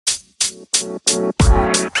Good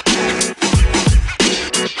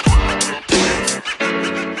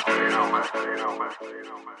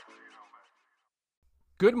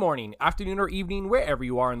morning, afternoon, or evening, wherever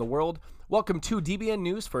you are in the world. Welcome to DBN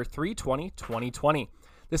News for 3/20/2020,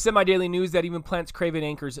 the semi-daily news that even Plants Craven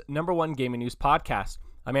Anchor's #1 gaming news podcast.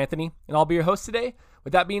 I'm Anthony, and I'll be your host today.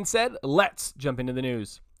 With that being said, let's jump into the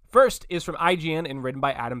news. First is from IGN and written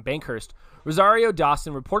by Adam Bankhurst. Rosario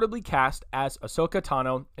Dawson reportedly cast as Ahsoka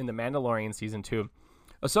Tano in The Mandalorian Season 2.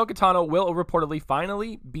 Ahsoka Tano will reportedly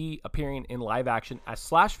finally be appearing in live action, as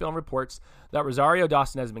Slash Film reports that Rosario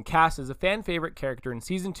Dawson has been cast as a fan favorite character in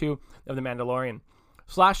Season 2 of The Mandalorian.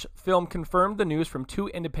 Slash Film confirmed the news from two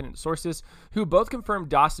independent sources, who both confirmed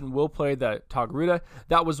Dawson will play the Togruta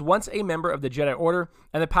that was once a member of the Jedi Order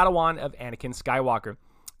and the Padawan of Anakin Skywalker.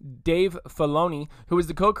 Dave Filoni, who is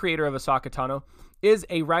the co-creator of Ahsoka Tano, is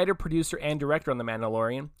a writer, producer, and director on The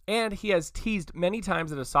Mandalorian, and he has teased many times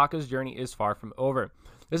that Ahsoka's journey is far from over.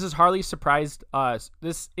 This is hardly a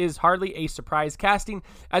surprise casting,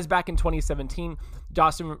 as back in 2017,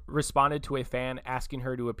 Dawson responded to a fan asking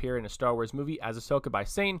her to appear in a Star Wars movie as Ahsoka by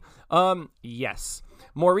saying, yes.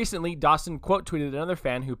 More recently, Dawson quote tweeted another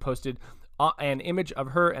fan who posted an image of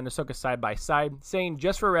her and Ahsoka side by side, saying,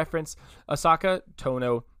 just for reference, Ahsoka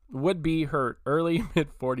Tano would be her early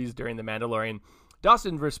mid-40s during The Mandalorian.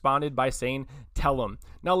 Dawson responded by saying, tell him.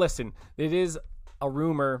 Now listen, it is a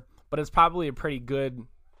rumor, but it's probably a pretty good,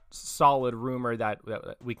 solid rumor that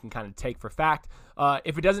we can kind of take for fact.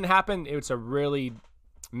 If it doesn't happen, it's a really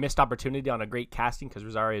missed opportunity on a great casting, because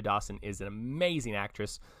Rosario Dawson is an amazing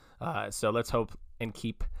actress. So let's hope and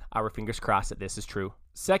keep our fingers crossed that this is true.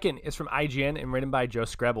 Second is from IGN and written by Joe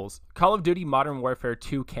Screbbles. Call of Duty Modern Warfare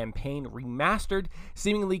 2 campaign remastered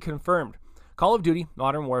seemingly confirmed. Call of Duty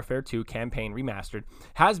Modern Warfare 2 campaign remastered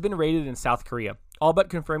has been rated in South Korea, all but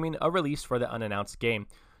confirming a release for the unannounced game.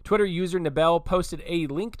 Twitter user Nabel posted a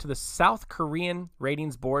link to the South Korean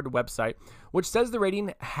Ratings Board website, which says the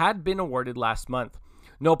rating had been awarded last month.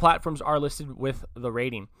 No platforms are listed with the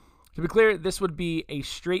rating. To be clear, this would be a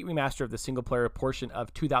straight remaster of the single-player portion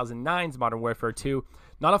of 2009's Modern Warfare 2,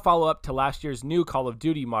 not a follow-up to last year's new Call of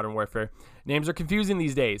Duty Modern Warfare. Names are confusing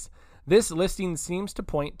these days. This listing seems to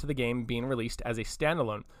point to the game being released as a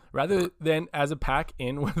standalone, rather than as a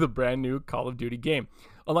pack-in with a brand new Call of Duty game,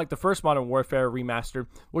 unlike the first Modern Warfare remaster,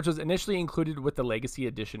 which was initially included with the Legacy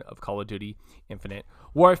Edition of Call of Duty Infinite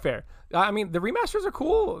Warfare. I mean, the remasters are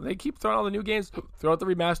cool. They keep throwing all the new games, throw out the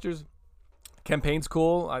remasters. Campaign's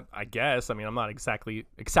cool, I guess. I mean, I'm not exactly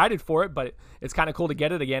excited for it, but it's kind of cool to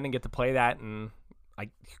get it again and get to play that, and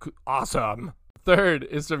awesome. Third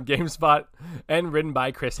is from GameSpot and written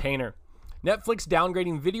by Chris Hayner. Netflix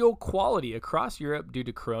downgrading video quality across Europe due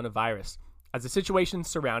to coronavirus. As the situation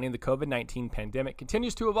surrounding the COVID-19 pandemic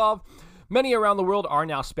continues to evolve, many around the world are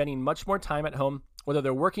now spending much more time at home, whether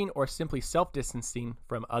they're working or simply self-distancing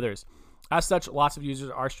from others. As such, lots of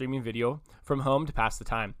users are streaming video from home to pass the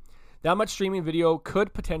time. That much streaming video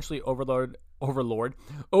could potentially overload internet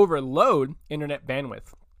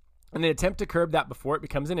bandwidth. In an attempt to curb that before it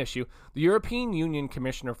becomes an issue, the European Union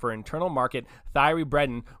Commissioner for Internal Market, Thierry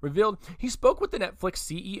Breton, revealed he spoke with the Netflix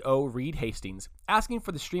CEO, Reed Hastings, asking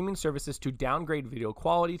for the streaming services to downgrade video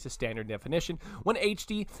quality to standard definition when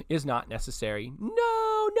HD is not necessary.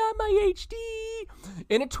 No, not my HD!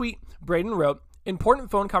 In a tweet, Breton wrote, important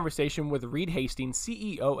phone conversation with Reed Hastings,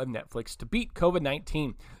 CEO of Netflix, to beat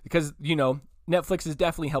COVID-19. Because, Netflix is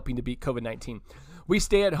definitely helping to beat COVID-19. We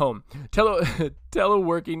stay at home.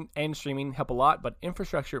 Teleworking and streaming help a lot, but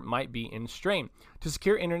infrastructure might be in strain. To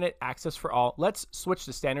secure internet access for all, let's switch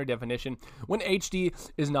to standard definition when HD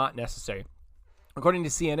is not necessary. According to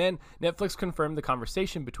CNN, Netflix confirmed the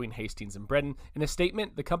conversation between Hastings and Breton. In a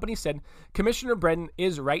statement, the company said, Commissioner Breton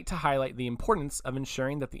is right to highlight the importance of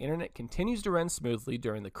ensuring that the internet continues to run smoothly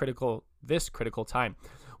during this critical time.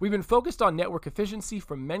 We've been focused on network efficiency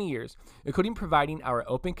for many years, including providing our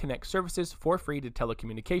Open Connect services for free to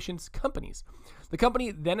telecommunications companies. The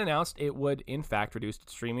company then announced it would, in fact, reduce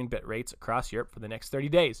streaming bit rates across Europe for the next 30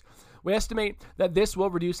 days. We estimate that this will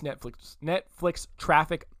reduce Netflix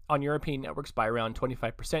traffic on European networks by around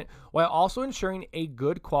 25%, while also ensuring a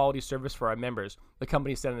good quality service for our members, the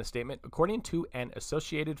company said in a statement, according to an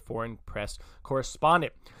Associated Foreign Press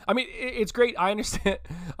correspondent. I mean, it's great. I understand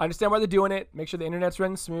why they're doing it. Make sure the internet's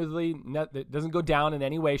running smoothly. It doesn't go down in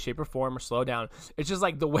any way, shape, or form, or slow down. It's just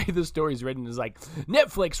like the way the story's written is like,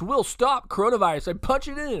 Netflix will stop coronavirus. I punch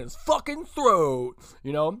it in his fucking throat,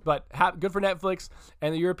 But good for Netflix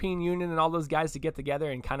and the European Union and all those guys to get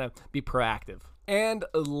together and kind of be proactive. And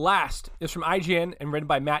last is from IGN and written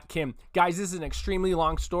by Matt Kim. Guys, this is an extremely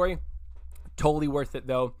long story. Totally worth it,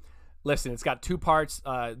 though. listen, it's got two parts.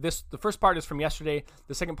 The first part is from yesterday.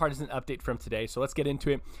 The second part is an update from today. So let's get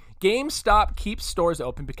into it. GameStop keeps stores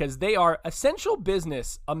open because they are essential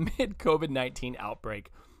business amid COVID-19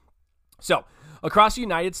 outbreak. So, across the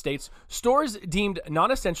United States, stores deemed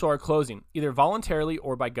non-essential are closing, either voluntarily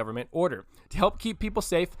or by government order, to help keep people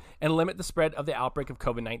safe and limit the spread of the outbreak of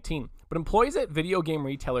COVID-19. But employees at video game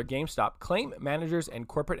retailer GameStop claim managers and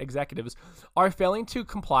corporate executives are failing to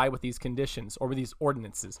comply with these conditions or with these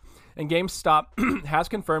ordinances. And GameStop has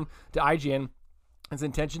confirmed to IGN its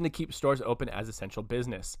intention to keep stores open as essential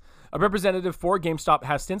business. A representative for GameStop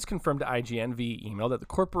has since confirmed to IGN via email that the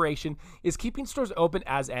corporation is keeping stores open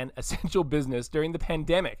as an essential business during the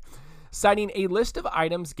pandemic, citing a list of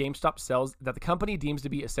items GameStop sells that the company deems to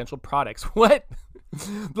be essential products. What?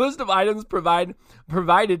 The list of items provided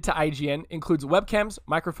to IGN includes webcams,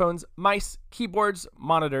 microphones, mice, keyboards,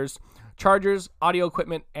 monitors, chargers, audio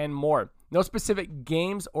equipment, and more. No specific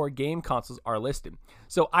games or game consoles are listed.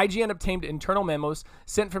 So IGN obtained internal memos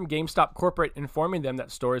sent from GameStop corporate informing them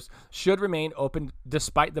that stores should remain open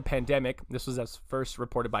despite the pandemic. This was as first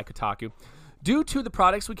reported by Kotaku. Due to the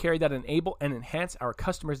products we carry that enable and enhance our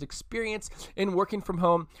customers' experience in working from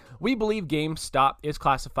home, we believe GameStop is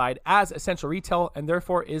classified as essential retail and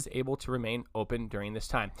therefore is able to remain open during this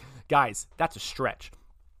time. Guys, that's a stretch.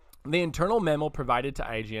 The internal memo provided to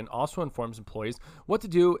IGN also informs employees what to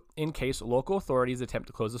do in case local authorities attempt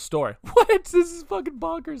to close a store. What? This is fucking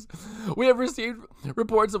bonkers. We have received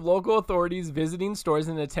reports of local authorities visiting stores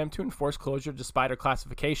in an attempt to enforce closure despite our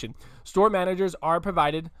classification. Store managers are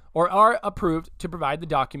provided or are approved to provide the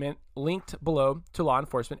document linked below to law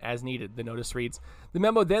enforcement as needed, the notice reads. The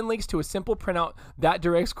memo then links to a simple printout that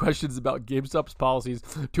directs questions about GameStop's policies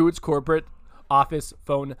to its corporate office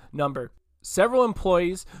phone number. Several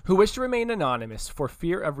employees who wish to remain anonymous for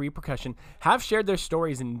fear of repercussion have shared their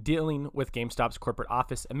stories in dealing with GameStop's corporate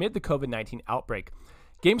office amid the COVID-19 outbreak.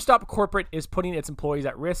 GameStop corporate is putting its employees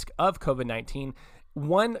at risk of COVID-19.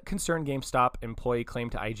 One concerned GameStop employee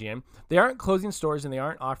claimed to IGN, they aren't closing stores and they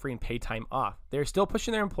aren't offering pay time off. They're still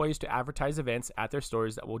pushing their employees to advertise events at their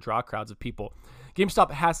stores that will draw crowds of people. GameStop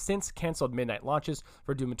has since canceled midnight launches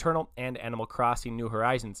for Doom Eternal and Animal Crossing New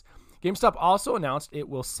Horizons. GameStop also announced it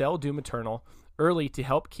will sell Doom Eternal early to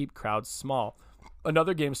help keep crowds small.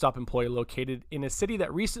 Another GameStop employee located in a city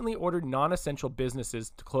that recently ordered non-essential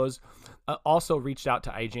businesses to close also reached out to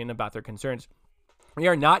IGN about their concerns. We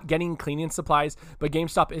are not getting cleaning supplies, but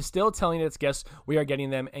GameStop is still telling its guests we are getting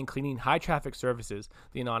them and cleaning high-traffic services,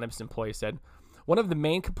 the anonymous employee said. One of the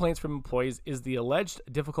main complaints from employees is the alleged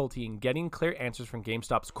difficulty in getting clear answers from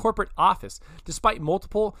GameStop's corporate office, despite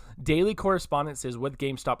multiple daily correspondences with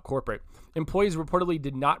GameStop corporate. Employees reportedly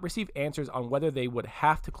did not receive answers on whether they would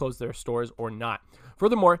have to close their stores or not.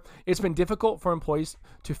 Furthermore, it's been difficult for employees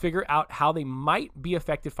to figure out how they might be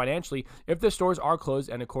affected financially if the stores are closed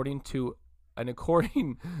and according to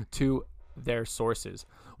their sources.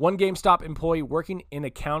 One GameStop employee working in a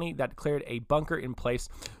county that declared a bunker-in-place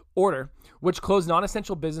order, which closed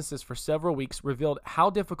non-essential businesses for several weeks, revealed how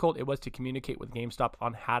difficult it was to communicate with GameStop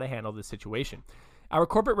on how to handle the situation. Our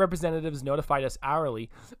corporate representatives notified us hourly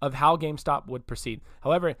of how GameStop would proceed.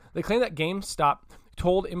 However, they claim that GameStop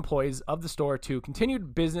told employees of the store to continue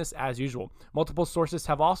business as usual. Multiple sources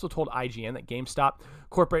have also told IGN that GameStop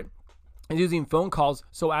corporate is using phone calls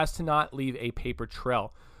so as to not leave a paper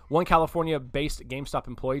trail. One California-based GameStop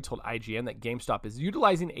employee told IGN that GameStop is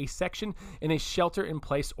utilizing a section in a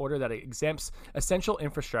shelter-in-place order that exempts essential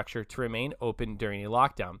infrastructure to remain open during a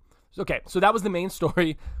lockdown. Okay, so that was the main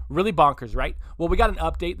story. Really bonkers, right? Well, we got an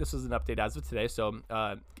update. This was an update as of today. So,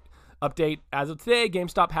 update as of today,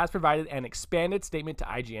 GameStop has provided an expanded statement to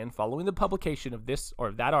IGN following the publication of this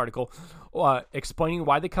or that article, explaining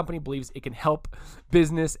why the company believes it can help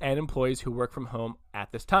business and employees who work from home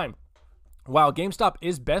at this time. While GameStop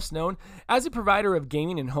is best known as a provider of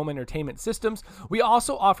gaming and home entertainment systems, we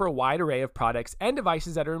also offer a wide array of products and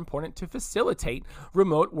devices that are important to facilitate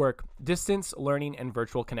remote work, distance learning, and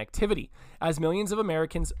virtual connectivity. As millions of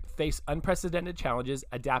Americans face unprecedented challenges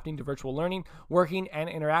adapting to virtual learning, working, and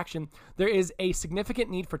interaction, there is a significant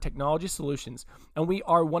need for technology solutions, and we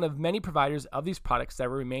are one of many providers of these products that are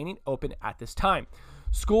remaining open at this time.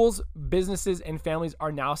 Schools, businesses, and families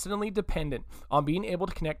are now suddenly dependent on being able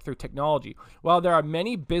to connect through technology. While there are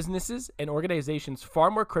many businesses and organizations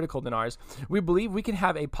far more critical than ours, we believe we can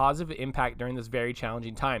have a positive impact during this very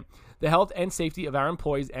challenging time. The health and safety of our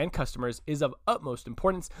employees and customers is of utmost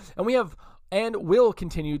importance, and we have and will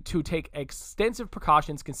continue to take extensive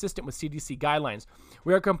precautions consistent with CDC guidelines.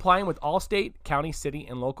 We are complying with all state, county, city,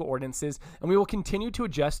 and local ordinances, and we will continue to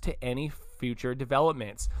adjust to any future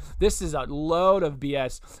developments. This is a load of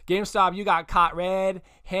BS. GameStop, you got caught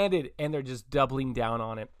red-handed, and they're just doubling down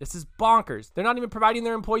on it. This is bonkers. They're not even providing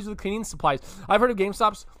their employees with cleaning supplies. I've heard of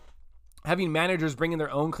GameStop's having managers bringing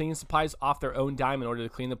their own cleaning supplies off their own dime in order to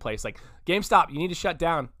clean the place. Like, GameStop, you need to shut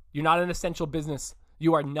down. You're not an essential business.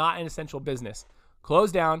 You are not an essential business.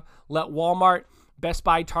 Close down. Let Walmart, Best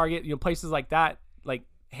Buy, Target, places like that,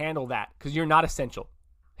 handle that, because you're not essential.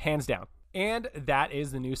 Hands down. And that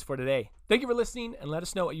is the news for today. Thank you for listening, and let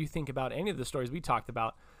us know what you think about any of the stories we talked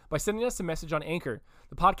about by sending us a message on Anchor,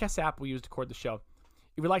 the podcast app we use to record the show.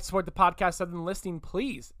 If you'd like to support the podcast other than listening,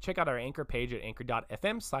 please check out our Anchor page at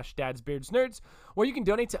anchor.fm/dadsbeardsnerds, where you can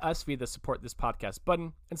donate to us via the support this podcast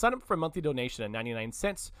button and sign up for a monthly donation at 99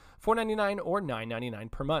 cents, $4.99, or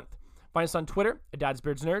 $9.99 per month. Find us on Twitter at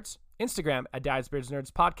dadsbeardsnerds, Instagram at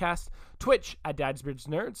dadsbeardsnerds podcast, Twitch at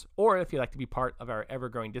dadsbeardsnerds, or if you'd like to be part of our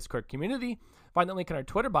ever-growing Discord community, find the link in our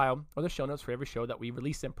Twitter bio or the show notes for every show that we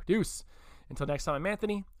release and produce. Until next time, I'm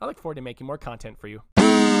Anthony. I look forward to making more content for you.